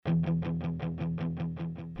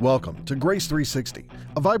Welcome to Grace 360,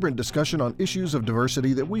 a vibrant discussion on issues of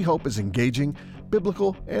diversity that we hope is engaging,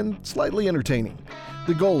 biblical, and slightly entertaining.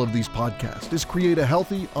 The goal of these podcasts is create a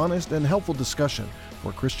healthy, honest, and helpful discussion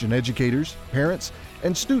for Christian educators, parents,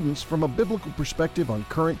 and students from a biblical perspective on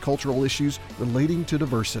current cultural issues relating to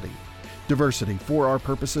diversity. Diversity, for our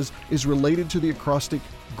purposes, is related to the acrostic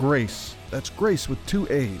GRACE. That's GRACE with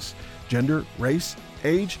two A's: gender, race,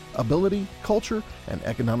 age, ability, culture, and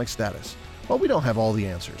economic status. While we don't have all the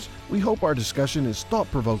answers, we hope our discussion is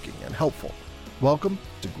thought-provoking and helpful. Welcome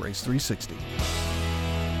to Grace 360.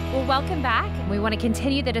 Well, welcome back. We want to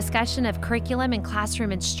continue the discussion of curriculum and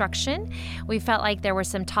classroom instruction. We felt like there were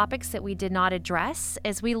some topics that we did not address.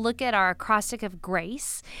 As we look at our acrostic of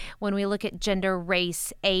GRACE, when we look at gender,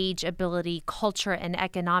 race, age, ability, culture, and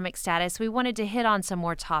economic status, we wanted to hit on some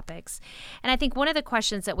more topics. And I think one of the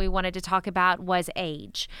questions that we wanted to talk about was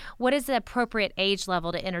age. What is the appropriate age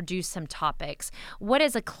level to introduce some topics? What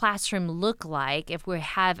does a classroom look like if we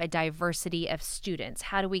have a diversity of students?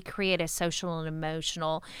 How do we create a social and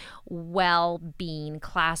emotional well-being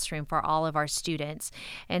classroom for all of our students?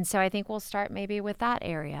 And so I think we'll start maybe with that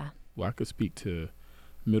area. Well, I could speak to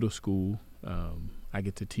middle school. I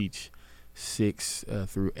get to teach 6th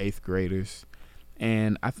through 8th graders.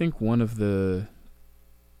 And I think one of the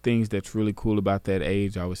things that's really cool about that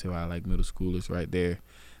age, I always say, well, I like middle schoolers right there.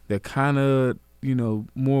 They're kind of,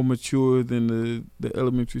 more mature than the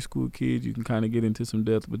elementary school kids. You can kind of get into some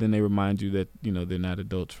depth, but then they remind you that, they're not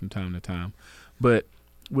adults from time to time. But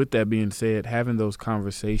with that being said, having those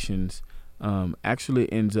conversations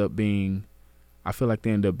actually ends up being, I feel like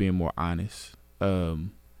they end up being more honest.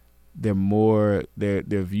 They're more, their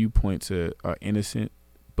viewpoints are innocent,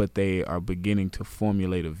 but they are beginning to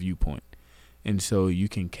formulate a viewpoint. And so you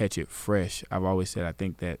can catch it fresh. I've always said I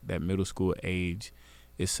think that middle school age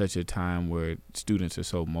is such a time where students are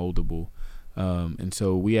so moldable. And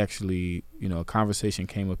so we actually, a conversation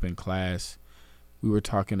came up in class. We were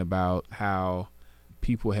talking about how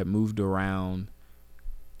people had moved around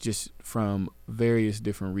just from various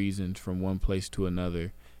different reasons from one place to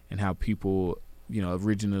another, and how people,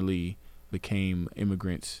 originally became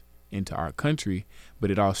immigrants into our country. But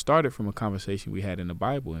it all started from a conversation we had in the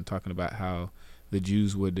Bible and talking about how the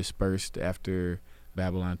Jews were dispersed after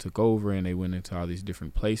Babylon took over and they went into all these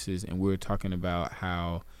different places. And we were talking about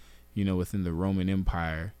how, within the Roman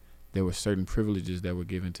Empire, there were certain privileges that were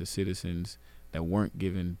given to citizens that weren't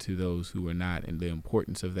given to those who were not, and the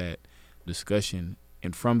importance of that discussion.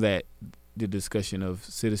 And from that, the discussion of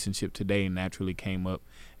citizenship today naturally came up,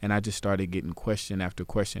 and I just started getting question after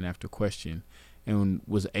question after question, and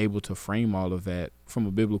was able to frame all of that from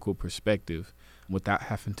a biblical perspective without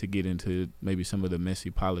having to get into maybe some of the messy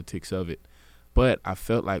politics of it. But I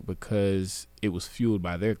felt like because it was fueled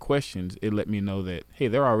by their questions, it let me know that, hey,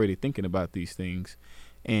 they're already thinking about these things,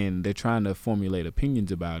 and they're trying to formulate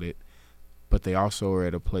opinions about it. But they also are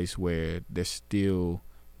at a place where they're still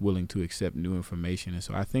willing to accept new information. And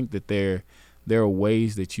so I think that there are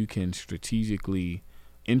ways that you can strategically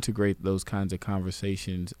integrate those kinds of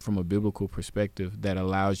conversations from a biblical perspective that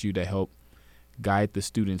allows you to help guide the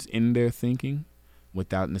students in their thinking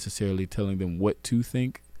without necessarily telling them what to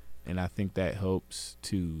think. And I think that helps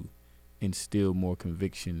to instill more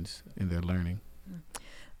convictions in their learning.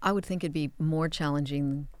 I would think it'd be more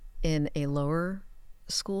challenging in a lower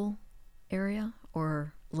school area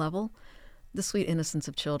or level. The sweet innocence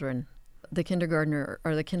of children. The kindergartner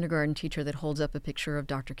or the kindergarten teacher that holds up a picture of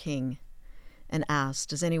Dr. King and asks,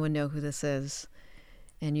 does anyone know who this is?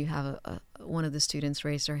 And you have one of the students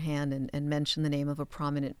raise their hand and mention the name of a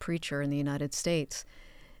prominent preacher in the United States.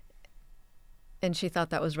 And she thought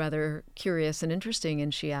that was rather curious and interesting.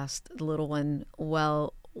 And she asked the little one,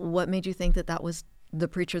 well, what made you think that that was the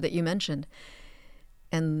preacher that you mentioned?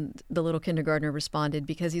 And the little kindergartner responded,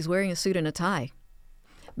 because he's wearing a suit and a tie.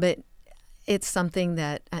 But it's something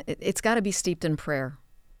that it's got to be steeped in prayer,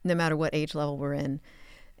 no matter what age level we're in.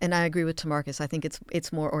 And I agree with Tamarcus. I think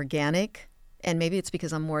it's more organic, and maybe it's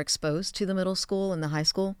because I'm more exposed to the middle school and the high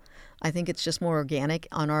school. I think it's just more organic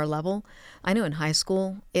on our level. I know in high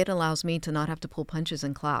school, it allows me to not have to pull punches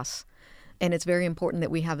in class. And it's very important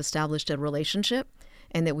that we have established a relationship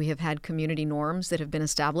and that we have had community norms that have been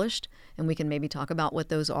established, and we can maybe talk about what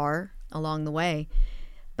those are along the way.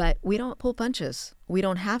 But we don't pull punches. We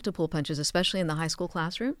don't have to pull punches, especially in the high school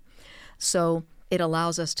classroom. So it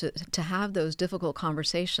allows us to have those difficult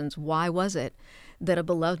conversations. Why was it that a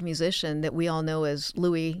beloved musician that we all know as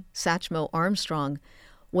Louis Satchmo Armstrong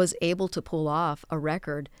was able to pull off a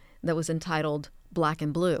record that was entitled Black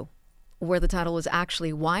and Blue, where the title was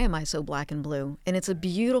actually Why Am I So Black and Blue? And it's a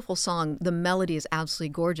beautiful song. The melody is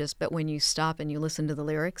absolutely gorgeous, but when you stop and you listen to the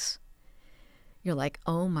lyrics, you're like,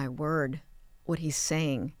 oh my word, what he's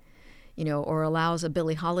saying, or allows a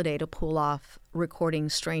Billie Holiday to pull off recording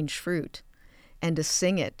Strange Fruit and to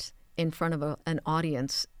sing it in front of an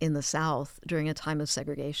audience in the South during a time of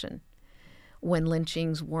segregation when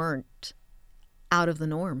lynchings weren't out of the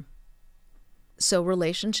norm. So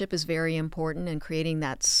relationship is very important, and creating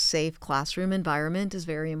that safe classroom environment is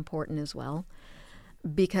very important as well,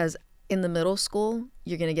 because in the middle school,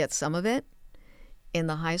 you're going to get some of it. In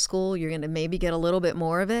the high school, you're going to maybe get a little bit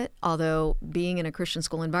more of it, although being in a Christian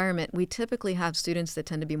school environment, we typically have students that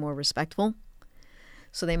tend to be more respectful.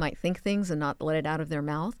 So they might think things and not let it out of their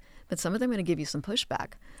mouth, but some of them are going to give you some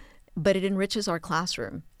pushback. But it enriches our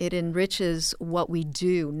classroom. It enriches what we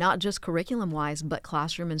do, not just curriculum-wise, but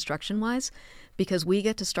classroom instruction-wise, because we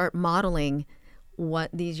get to start modeling what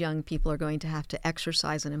these young people are going to have to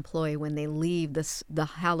exercise and employ when they leave the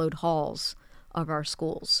hallowed halls of our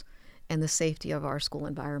schools and the safety of our school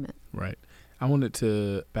environment. Right. I wanted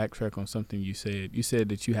to backtrack on something you said. You said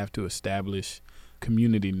that you have to establish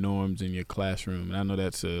community norms in your classroom, and I know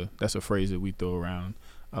that's a phrase that we throw around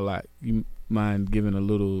a lot. You mind giving a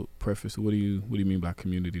little preface? What do you mean by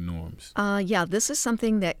community norms? Yeah, this is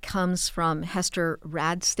something that comes from Hester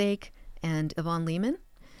Radstake and Yvonne Lehman,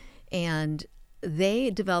 and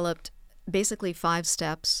they developed basically 5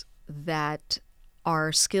 steps that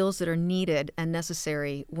are skills that are needed and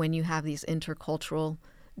necessary when you have these intercultural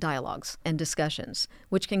dialogues and discussions,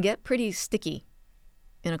 which can get pretty sticky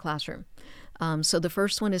in a classroom. So the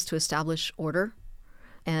first one is to establish order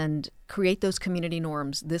and create those community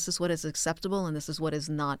norms. This is what is acceptable and this is what is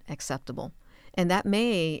not acceptable. And that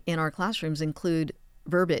may, in our classrooms, include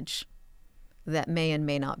verbiage that may and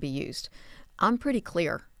may not be used. I'm pretty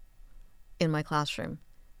clear in my classroom.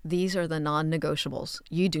 These are the non-negotiables.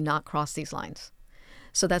 You do not cross these lines.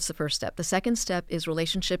 So that's the first step. The second step is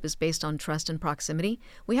relationship is based on trust and proximity.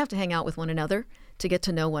 We have to hang out with one another to get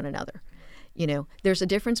to know one another. There's a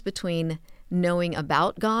difference between knowing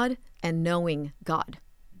about God and knowing God.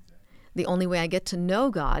 The only way I get to know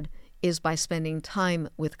God is by spending time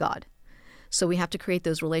with God. So we have to create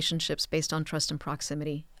those relationships based on trust and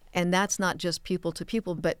proximity. And that's not just pupil to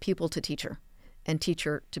pupil, but pupil to teacher and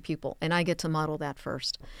teacher to pupil. And I get to model that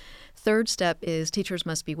first. Third step is teachers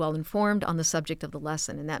must be well informed on the subject of the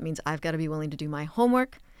lesson. And that means I've got to be willing to do my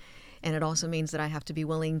homework. And it also means that I have to be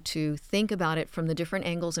willing to think about it from the different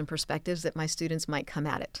angles and perspectives that my students might come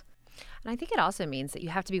at it. And I think it also means that you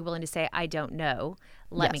have to be willing to say, I don't know,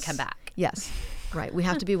 let me come back. Yes, right. We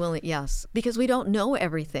have to be willing, yes, because we don't know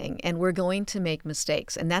everything and we're going to make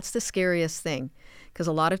mistakes. And that's the scariest thing, because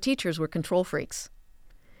a lot of teachers were control freaks.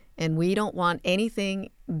 And we don't want anything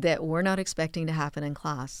that we're not expecting to happen in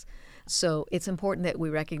class. So it's important that we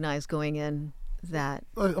recognize going in that.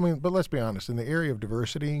 But let's be honest. In the area of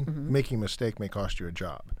diversity, making a mistake may cost you a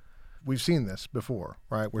job. We've seen this before,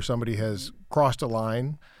 right, where somebody has crossed a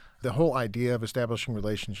line. The whole idea of establishing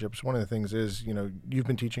relationships, one of the things is, you've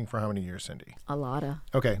been teaching for how many years, Cindy? A lot of.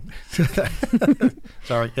 Okay.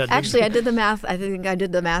 Sorry. Actually, I did the math. I think I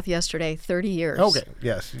did the math yesterday, 30 years. Okay,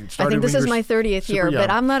 yes. I think this is my 30th year,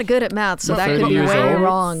 but I'm not good at math, so that could be way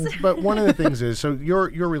wrong. But one of the things is, so your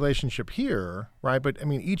relationship here, right, but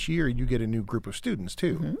each year you get a new group of students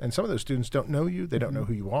too. And some of those students don't know you. They don't know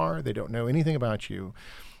who you are. They don't know anything about you.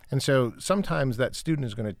 And so sometimes that student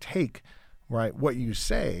is going to take what you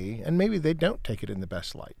say, and maybe they don't take it in the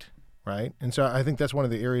best light, right? And so I think that's one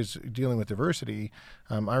of the areas dealing with diversity.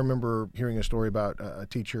 I remember hearing a story about a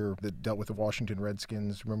teacher that dealt with the Washington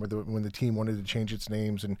Redskins. Remember when the team wanted to change its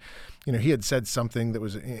names, and he had said something that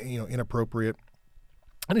was inappropriate.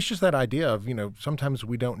 And it's just that idea of sometimes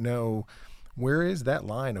we don't know where is that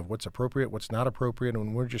line of what's appropriate, what's not appropriate, and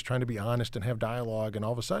when we're just trying to be honest and have dialogue, and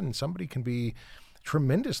all of a sudden somebody can be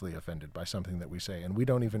tremendously offended by something that we say, and we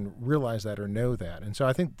don't even realize that or know that. And so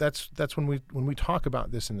I think that's when we talk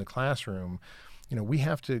about this in the classroom, we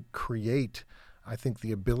have to create, I think,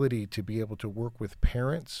 the ability to be able to work with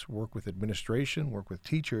parents, work with administration, work with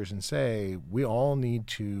teachers, and say we all need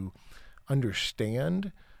to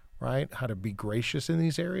understand, right, how to be gracious in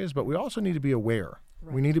these areas, but we also need to be aware.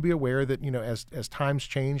 Right. We need to be aware that, as times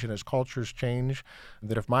change and as cultures change,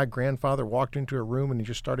 that if my grandfather walked into a room and he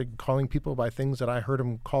just started calling people by things that I heard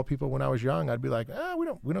him call people when I was young, I'd be like,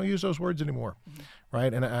 we don't use those words anymore,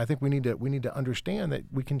 right? And I think we need to understand that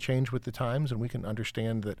we can change with the times, and we can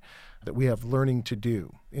understand that we have learning to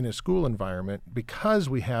do in a school environment because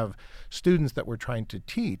we have students that we're trying to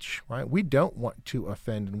teach, right? We don't want to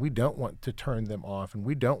offend, and we don't want to turn them off, and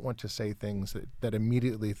we don't want to say things that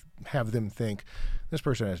immediately have them think, this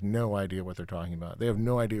person has no idea what they're talking about. They have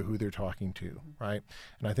no idea who they're talking to, right?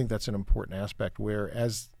 And I think that's an important aspect where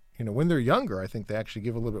as when they're younger, I think they actually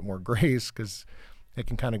give a little bit more grace because it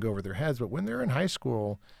can kind of go over their heads. But when they're in high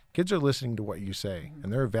school, kids are listening to what you say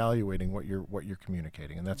and they're evaluating what you're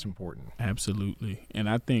communicating, and that's important. Absolutely. And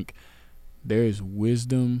I think there is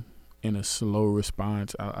wisdom in a slow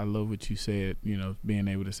response. I love what you said, being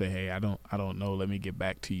able to say, hey, I don't know, let me get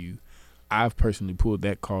back to you. I've personally pulled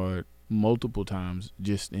that card multiple times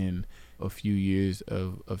just in a few years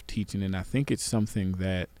of teaching. And I think it's something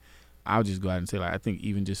that I'll just go out and say, I think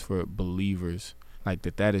even just for believers,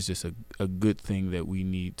 that is just a good thing that we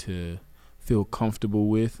need to feel comfortable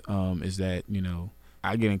with, is that,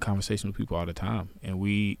 I get in conversation with people all the time, and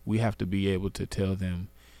we have to be able to tell them,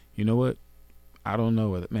 you know what, I don't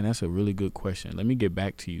know. Man, that's a really good question. Let me get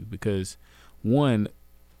back to you, because one,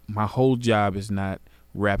 my whole job is not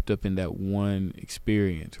wrapped up in that one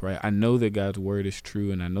experience, right? I know that God's word is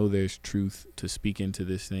true, and I know there's truth to speak into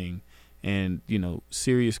this thing. And,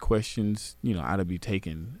 serious questions, ought to be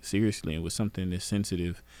taken seriously. And with something this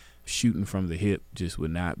sensitive, shooting from the hip just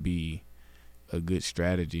would not be a good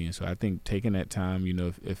strategy. And so I think taking that time,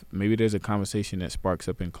 if maybe there's a conversation that sparks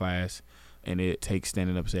up in class and it takes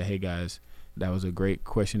standing up and say, hey, guys, that was a great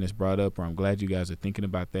question that's brought up, or I'm glad you guys are thinking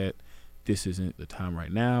about that. This isn't the time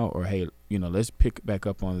right now. Or, hey, let's pick back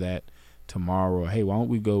up on that tomorrow. Or, hey, why don't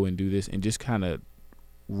we go and do this, and just kind of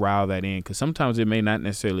rile that in, because sometimes it may not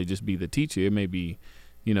necessarily just be the teacher. It may be,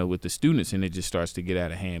 with the students, and it just starts to get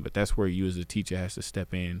out of hand. But that's where you as a teacher has to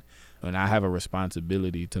step in. And I have a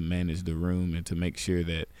responsibility to manage the room and to make sure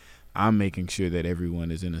that I'm making sure that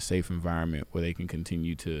everyone is in a safe environment where they can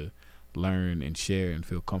continue to learn and share and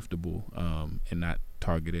feel comfortable, and not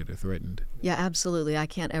targeted or threatened. Yeah, absolutely. I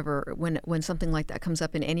can't ever, when something like that comes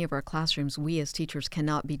up in any of our classrooms, we as teachers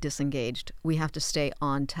cannot be disengaged. We have to stay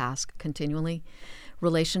on task continually.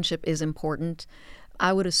 Relationship is important.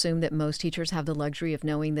 I would assume that most teachers have the luxury of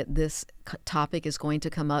knowing that this topic is going to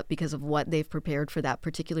come up because of what they've prepared for that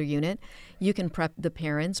particular unit. You can prep the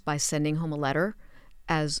parents by sending home a letter,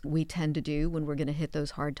 as we tend to do when we're going to hit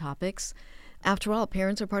those hard topics. After all,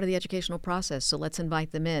 parents are part of the educational process, so let's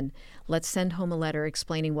invite them in. Let's send home a letter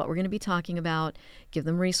explaining what we're going to be talking about, give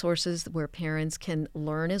them resources where parents can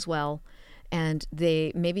learn as well, and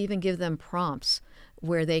they maybe even give them prompts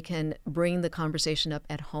where they can bring the conversation up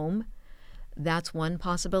at home. That's one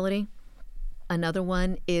possibility. Another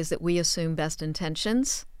one is that we assume best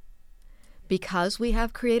intentions because we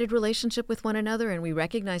have created relationship with one another and we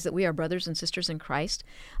recognize that we are brothers and sisters in Christ.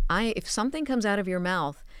 If something comes out of your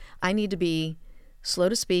mouth, I need to be slow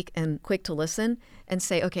to speak and quick to listen and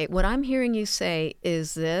say, okay, what I'm hearing you say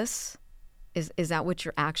is this. Is that what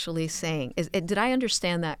you're actually saying? Did I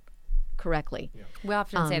understand that correctly? Yeah. We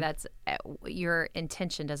often say that's your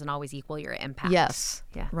intention doesn't always equal your impact. Yes.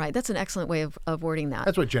 Yeah. Right. That's an excellent way of wording that.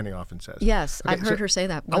 That's what Jenny often says. Yes. Okay, I've heard her say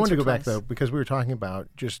that once I want to go twice. back, though, because we were talking about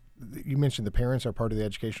you mentioned the parents are part of the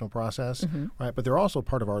educational process, right? But they're also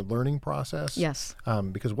part of our learning process. Yes.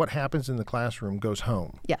 Because what happens in the classroom goes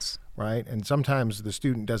home. Yes. Right? And sometimes the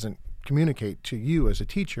student doesn't communicate to you as a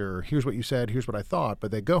teacher, here's what you said, here's what I thought, but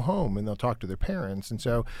they go home and they'll talk to their parents. And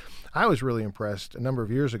so I was really impressed. A number of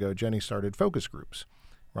years ago, Jenny started focus groups,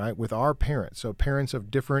 right, with our parents. So parents of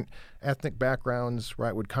different ethnic backgrounds,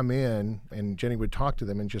 right, would come in and Jenny would talk to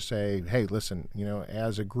them and just say, hey, listen,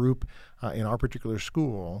 as a group in our particular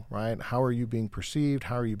school, right, how are you being perceived?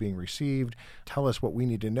 How are you being received? Tell us what we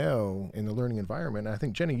need to know in the learning environment. And I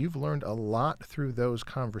think, Jenny, you've learned a lot through those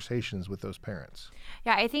conversations with those parents.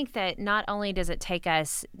 Yeah, I think that not only does it take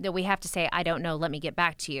us that we have to say, I don't know, let me get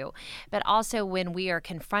back to you, but also when we are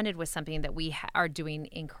confronted with something that we are doing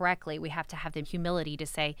incorrectly, we have to have the humility to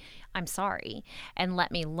say, I'm sorry, and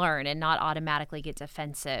let me learn and not automatically get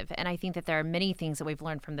defensive. And I think that there are many things that we've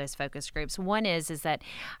learned from those focus groups. One is that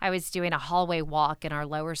I was doing a hallway walk in our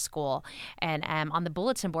lower school, and on the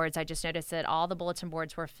bulletin boards, I just noticed that all the bulletin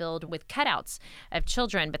boards were filled with cutouts of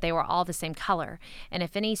children, but they were all the same color. And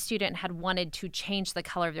if any student had wanted to change the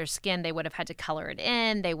color of their skin, they would have had to color it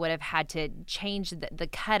in. They would have had to change the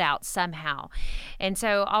cutout somehow. And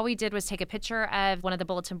so all we did was take a picture of one of the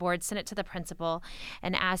bulletin boards, send it to the principal,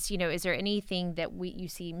 and asked, is there anything that you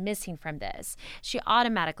see missing from this? She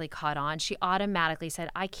automatically caught on. She automatically said,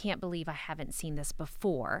 I can't believe I haven't seen this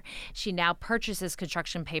before. She now purchases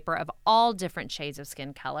construction paper of all different shades of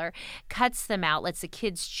skin color, cuts them out, lets the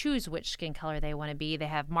kids choose which skin color they want to be. They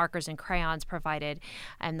have markers and crayons provided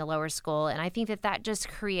in the lower school. And I think that just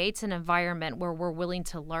creates an environment where we're willing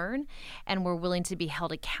to learn and we're willing to be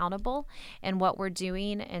held accountable in what we're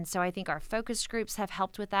doing. And so I think our focus groups have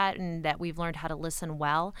helped with that, and that we've learned how to listen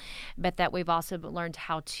well, but that we've also learned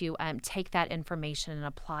how to take that information and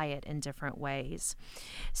apply it in different ways.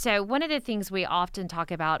 So one of the things we often talk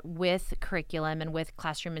about with with curriculum and with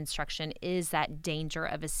classroom instruction is that danger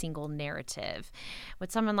of a single narrative.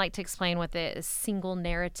 Would someone like to explain what the single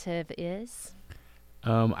narrative is?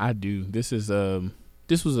 I do. This was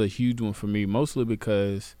a huge one for me, mostly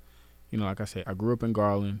because, like I said, I grew up in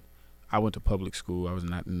Garland. I went to public school. I was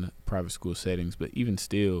not in the private school settings, but even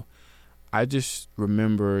still, I just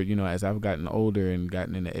remember, as I've gotten older and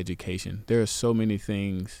gotten into education, there are so many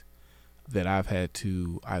things that I've had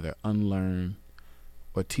to either unlearn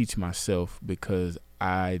or teach myself because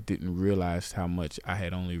I didn't realize how much I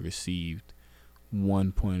had only received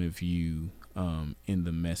one point of view in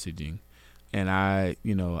the messaging. And I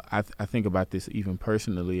think about this even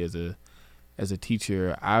personally as a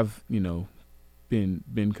teacher. I've,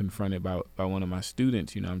 been confronted by one of my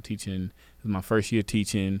students. I'm teaching, this is my first year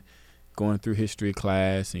teaching, going through history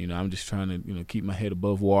class, and I'm just trying to keep my head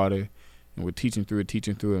above water, and we're teaching through,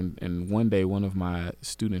 and one day one of my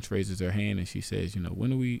students raises her hand and she says,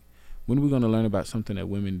 when are we going to learn about something that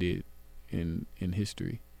women did in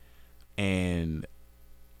history? And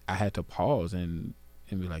I had to pause and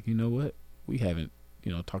be like, you know what, we haven't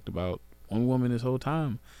talked about one woman this whole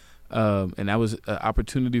time, and that was an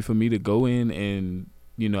opportunity for me to go in and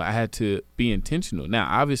I had to be intentional. Now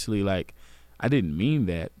obviously, like, I didn't mean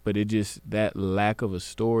that, but it just, that lack of a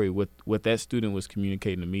story, what that student was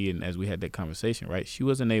communicating to me, and as we had that conversation, right, she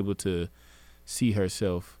wasn't able to see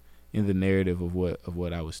herself in the narrative of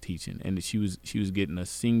what I was teaching, and she was getting a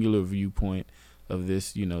singular viewpoint of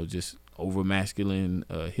this, just over masculine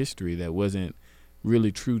history that wasn't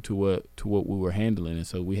really true to what we were handling, and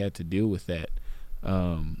so we had to deal with that,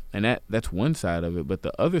 and that's one side of it. But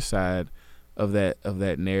the other side of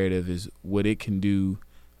that narrative is what it can do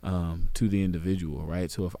to the individual, right?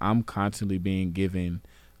 So if I'm constantly being given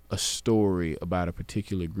a story about a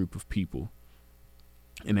particular group of people,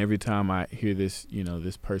 and every time I hear this,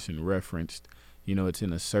 this person referenced, it's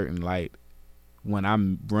in a certain light, when I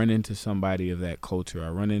run into somebody of that culture, I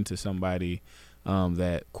run into somebody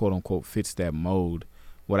that quote unquote fits that mold,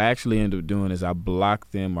 what I actually end up doing is I block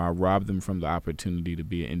them, or I rob them from the opportunity to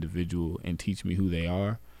be an individual and teach me who they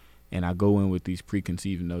are. And I go in with these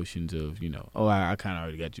preconceived notions of, I kind of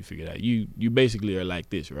already got you figured out. You basically are like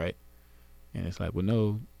this, right? And it's like, well,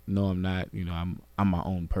 no, I'm not. I'm my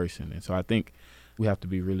own person. And so I think we have to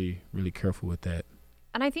be really, really careful with that.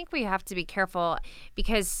 And I think we have to be careful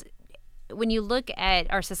because when you look at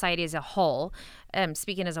our society as a whole,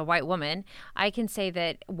 speaking as a white woman, I can say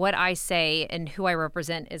that what I say and who I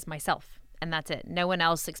represent is myself. And that's it. No one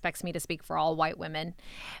else expects me to speak for all white women.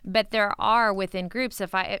 But there are within groups,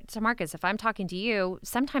 Marcus, if I'm talking to you,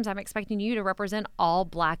 sometimes I'm expecting you to represent all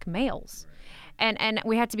black males. And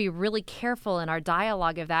we have to be really careful in our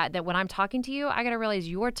dialogue of that when I'm talking to you, I got to realize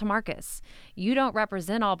you're Tamarcus. You don't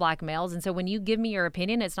represent all black males. And so when you give me your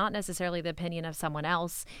opinion, it's not necessarily the opinion of someone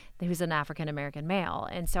else who's an African-American male.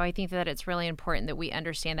 And so I think that it's really important that we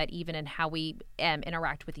understand that even in how we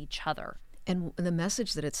interact with each other. And the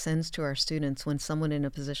message that it sends to our students when someone in a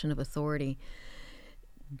position of authority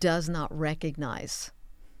does not recognize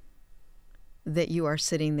that you are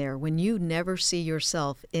sitting there, when you never see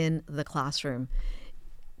yourself in the classroom,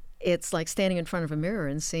 it's like standing in front of a mirror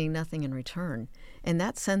and seeing nothing in return. And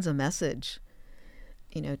that sends a message,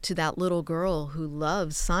 to that little girl who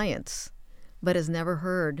loves science but has never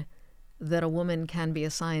heard that a woman can be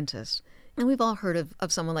a scientist. And we've all heard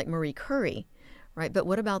of someone like Marie Curie, right? But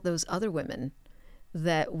what about those other women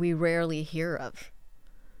that we rarely hear of,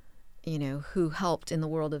 who helped in the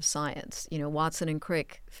world of science? Watson and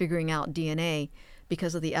Crick figuring out DNA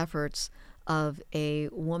because of the efforts of a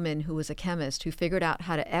woman who was a chemist who figured out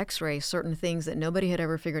how to x-ray certain things that nobody had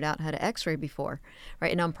ever figured out how to x-ray before,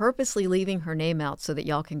 right? And I'm purposely leaving her name out so that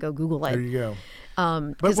y'all can go Google it. There you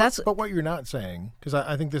go. But what you're not saying, because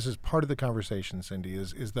I think this is part of the conversation, Cindy,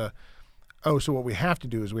 is so what we have to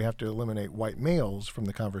do is we have to eliminate white males from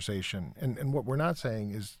the conversation. And what we're not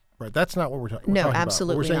saying is, right, that's not what we're talking about. No,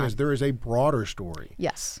 absolutely not. What we're saying not. is there is a broader story.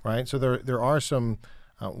 Yes. Right? So there are some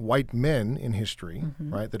white men in history,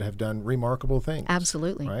 right, that have done remarkable things.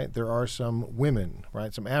 Absolutely. Right? There are some women,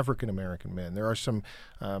 right, some African-American men. There are some,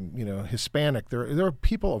 Hispanic. There are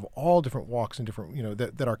people of all different walks and different,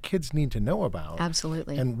 that our kids need to know about.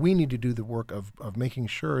 Absolutely. And we need to do the work of making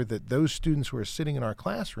sure that those students who are sitting in our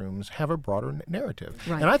classrooms have a broader narrative.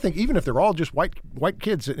 Right. And I think even if they're all just white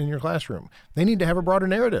kids sitting in your classroom, they need to have a broader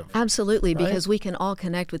narrative. Absolutely, right? Because we can all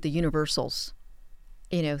connect with the universals.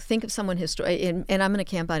 Think of someone and I'm going to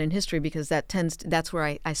camp out in history because that's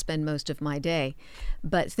where I spend most of my day.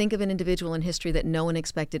 But think of an individual in history that no one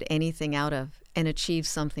expected anything out of and achieved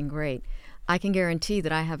something great. I can guarantee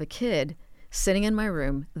that I have a kid sitting in my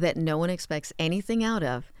room that no one expects anything out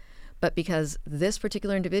of, But because this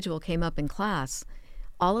particular individual came up in class,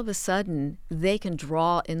 all of a sudden they can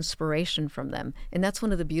draw inspiration from them. And that's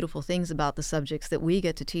one of the beautiful things about the subjects that we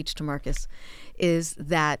get to teach, Tamarcus, is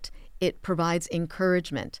that it provides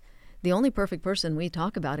encouragement. The only perfect person we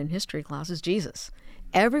talk about in history class is Jesus.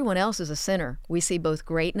 Everyone else is a sinner. We see both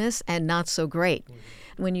greatness and not so great.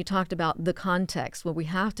 When you talked about the context, well, we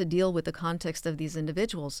have to deal with the context of these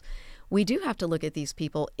individuals. We do have to look at these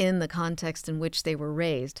people in the context in which they were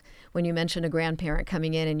raised. When you mention a grandparent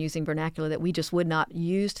coming in and using vernacular that we just would not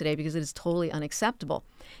use today because it is totally unacceptable.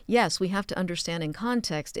 Yes, we have to understand in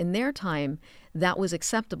context. In their time, that was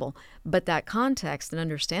acceptable. But that context and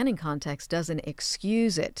understanding context doesn't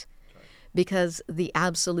excuse it, because the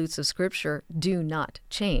absolutes of Scripture do not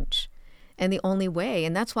change. And the only way,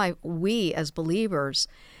 and that's why we as believers,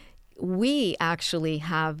 we actually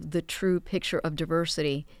have the true picture of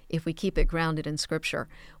diversity if we keep it grounded in Scripture.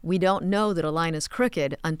 We don't know that a line is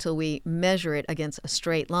crooked until we measure it against a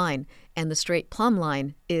straight line, and the straight plumb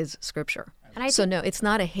line is Scripture. So no, it's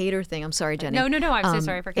not a hater thing. I'm sorry, Jenny. No, I'm so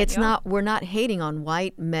sorry for cutting it's you not. off. We're not hating on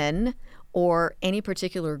white men or any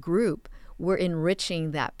particular group. We're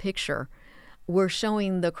enriching that picture. We're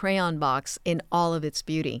showing the crayon box in all of its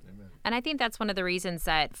beauty. And I think that's one of the reasons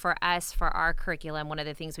that for us, for our curriculum, one of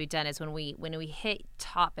the things we've done is when we hit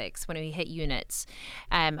topics, when we hit units,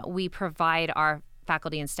 we provide our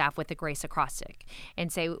faculty and staff with the Grace acrostic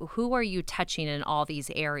and say, who are you touching in all these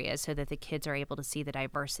areas, so that the kids are able to see the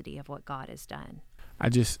diversity of what God has done. I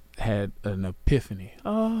just had an epiphany.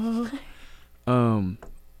 Like,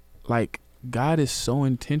 God is so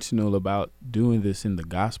intentional about doing this in the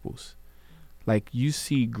Gospels. Like, you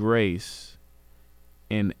see grace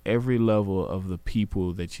in every level of the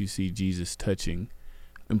people that you see Jesus touching,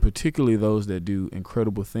 and particularly those that do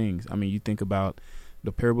incredible things. I mean, you think about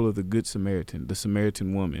the parable of the Good Samaritan, the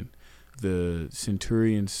Samaritan woman, the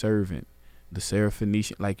centurion servant, the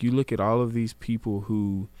Syrophoenician. Like, you look at all of these people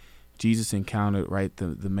who Jesus encountered, right?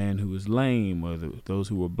 The man who was lame, or those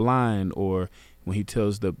who were blind, or when he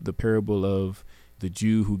tells the parable of the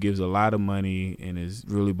Jew who gives a lot of money and is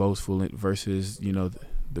really boastful versus, you know,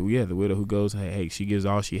 the widow who goes, hey, she gives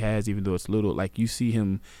all she has, even though it's little. Like, you see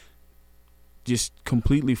him just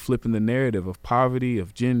completely flipping the narrative of poverty,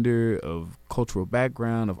 of gender, of cultural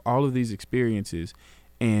background, of all of these experiences.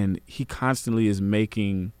 And he constantly is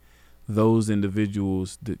making those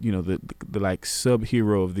individuals, the like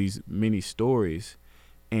sub-hero of these many stories,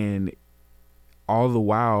 and all the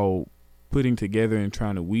while putting together and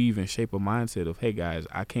trying to weave and shape a mindset of, hey guys,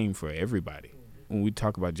 I came for everybody. When we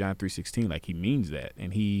talk about John 3:16, like, he means that.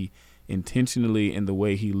 And he intentionally, in the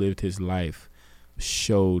way he lived his life,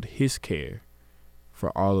 showed his care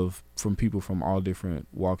from people from all different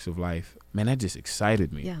walks of life. Man, that just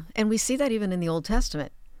excited me. Yeah, and we see that even in the Old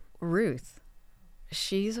Testament. Ruth,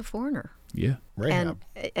 she's a foreigner. Yeah. Rahab.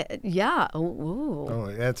 And yeah. Ooh.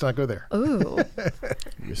 Oh, let's not go there. Ooh.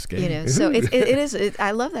 You're scared. You know, so it is.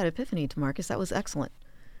 I love that epiphany, Tamarcus. That was excellent.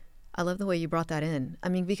 I love the way you brought that in. I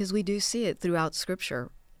mean, because we do see it throughout Scripture.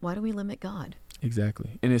 Why do we limit God?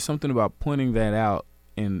 Exactly. And it's something about pointing that out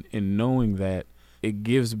and knowing that it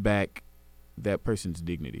gives back that person's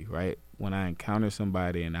dignity, right? When I encounter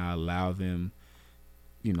somebody and I allow them,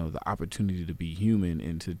 you know, the opportunity to be human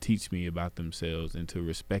and to teach me about themselves and to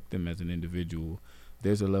respect them as an individual,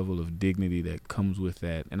 there's a level of dignity that comes with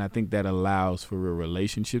that. And I think that allows for a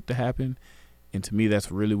relationship to happen. And to me, that's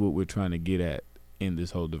really what we're trying to get at in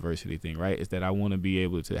this whole diversity thing, right? Is that I want to be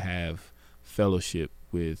able to have fellowship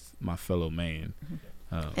with my fellow man.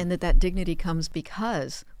 And that dignity comes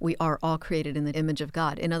because we are all created in the image of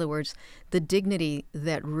God. In other words, the dignity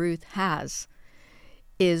that Ruth has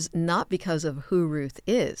is not because of who Ruth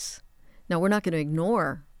is. Now, we're not going to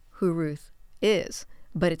ignore who Ruth is,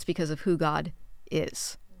 but it's because of who God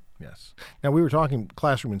is. Yes. Now, we were talking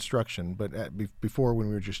classroom instruction, but before, when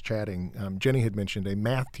we were just chatting, Jenny had mentioned a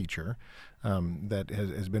math teacher that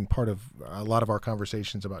has been part of a lot of our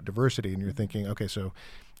conversations about diversity. And you're thinking, okay, so,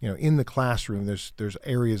 you know, in the classroom, there's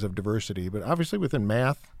areas of diversity, but obviously within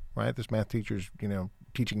math, right? This math teacher's, you know,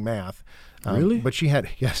 teaching math. Really? But she had,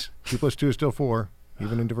 yes, 2 + 2 is still 4,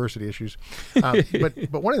 even in diversity issues.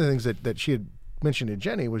 But one of the things that she had mentioned to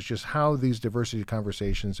Jenny was just how these diversity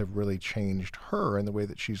conversations have really changed her and the way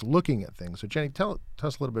that she's looking at things. So Jenny, tell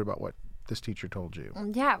us a little bit about what this teacher told you.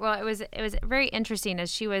 Yeah, well, it was very interesting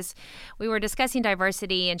as we were discussing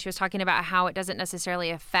diversity, and she was talking about how it doesn't necessarily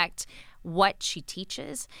affect what she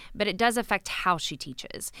teaches, but it does affect how she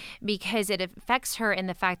teaches, because it affects her in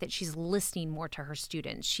the fact that she's listening more to her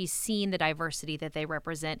students. She's seeing the diversity that they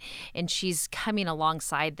represent, and she's coming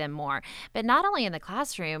alongside them more. But not only in the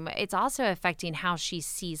classroom, it's also affecting how she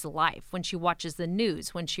sees life. When she watches the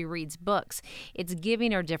news, when she reads books, it's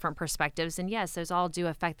giving her different perspectives. And yes, those all do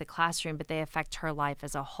affect the classroom, but they affect her life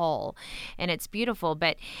as a whole. And it's beautiful.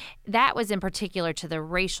 But that was in particular to the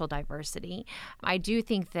racial diversity. I do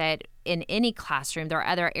think that in any classroom, there are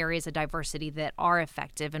other areas of diversity that are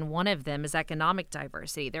effective, and one of them is economic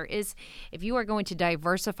diversity. If you are going to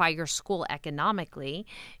diversify your school economically,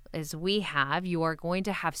 as we have, you are going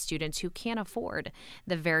to have students who can't afford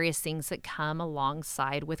the various things that come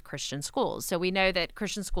alongside with Christian schools. So we know that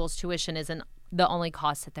Christian schools tuition isn't the only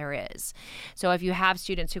cost that there is. So if you have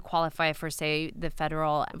students who qualify for, say, the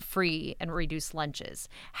federal free and reduced lunches,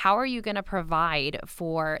 how are you going to provide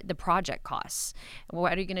for the project costs?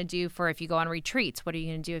 What are you going to do for if you go on retreats? What are you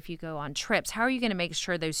going to do if you go on trips? How are you going to make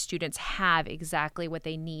sure those students have exactly what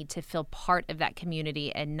they need to feel part of that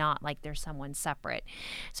community and not like they're someone separate?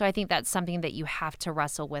 So I think that's something that you have to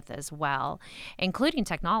wrestle with as well, including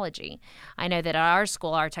technology. I know that at our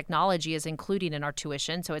school, our technology is included in our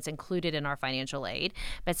tuition, so it's included in our financial aid,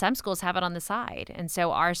 but some schools have it on the side. And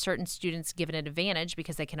so are certain students given an advantage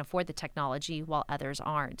because they can afford the technology while others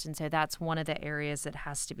aren't? And so that's one of the areas that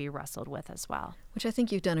has to be wrestled with as well. Which I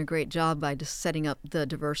think you've done a great job by just setting up the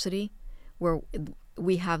diversity where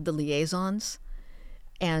we have the liaisons,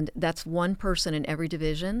 and that's one person in every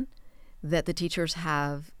division that the teachers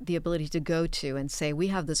have the ability to go to and say, we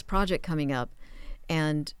have this project coming up,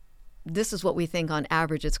 and this is what we think on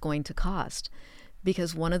average it's going to cost.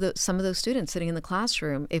 Because some of those students sitting in the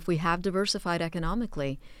classroom, if we have diversified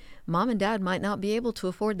economically, mom and dad might not be able to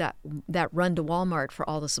afford that run to Walmart for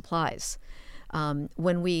all the supplies. When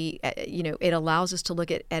it allows us to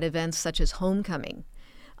look at events such as homecoming.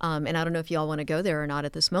 And I don't know if you all want to go there or not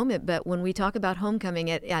at this moment, but when we talk about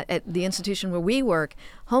homecoming at the institution where we work,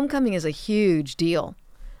 homecoming is a huge deal.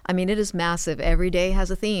 I mean, it is massive. Every day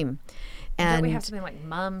has a theme. And don't we have something like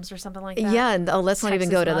mums or something like that? Yeah, and let's not even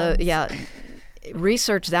go to the, yeah.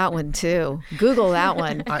 Research that one too. Google that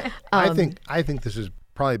one. I think this is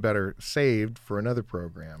probably better saved for another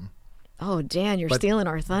program. Oh, Dan, you're stealing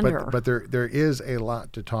our thunder. But there is a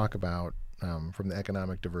lot to talk about from the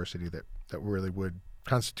economic diversity that really would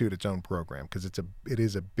constitute its own program, because it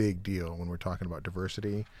is a big deal when we're talking about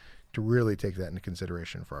diversity to really take that into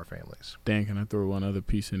consideration for our families. Dan, can I throw one other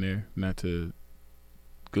piece in there? Not to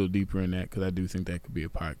go deeper in that, because I do think that could be a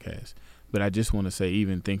podcast. But I just want to say,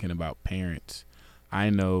 even thinking about parents, I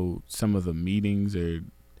know some of the meetings or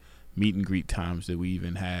meet and greet times that we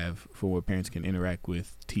even have for where parents can interact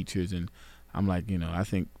with teachers. And I'm like, I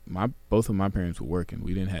think both of my parents were working.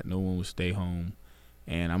 No one would stay home.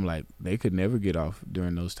 And I'm like, they could never get off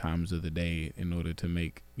during those times of the day in order to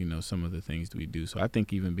make, some of the things that we do. So I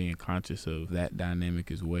think even being conscious of that dynamic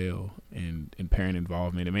as well and parent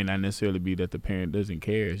involvement, it may not necessarily be that the parent doesn't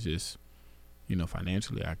care. It's just,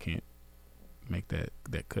 financially, I can't make that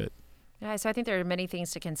cut. Yeah, so I think there are many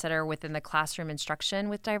things to consider within the classroom instruction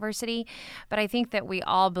with diversity, but I think that we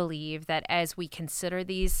all believe that as we consider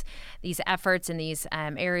these efforts and these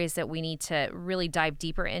areas that we need to really dive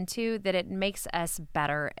deeper into, that it makes us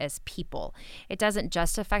better as people. It doesn't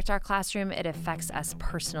just affect our classroom, it affects us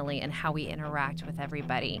personally and how we interact with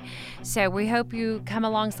everybody. So we hope you come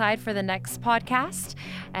alongside for the next podcast,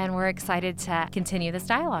 and we're excited to continue this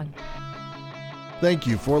dialogue. Thank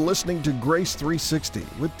you for listening to Grace 360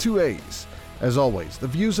 with 2 A's. As always, the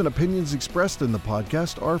views and opinions expressed in the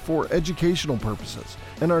podcast are for educational purposes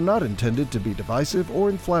and are not intended to be divisive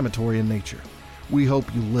or inflammatory in nature. We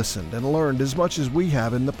hope you listened and learned as much as we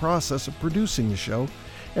have in the process of producing the show,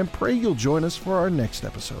 and pray you'll join us for our next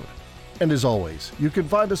episode. And as always, you can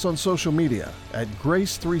find us on social media at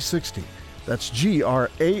Grace 360. That's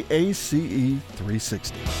GRAACE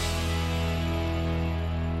 360.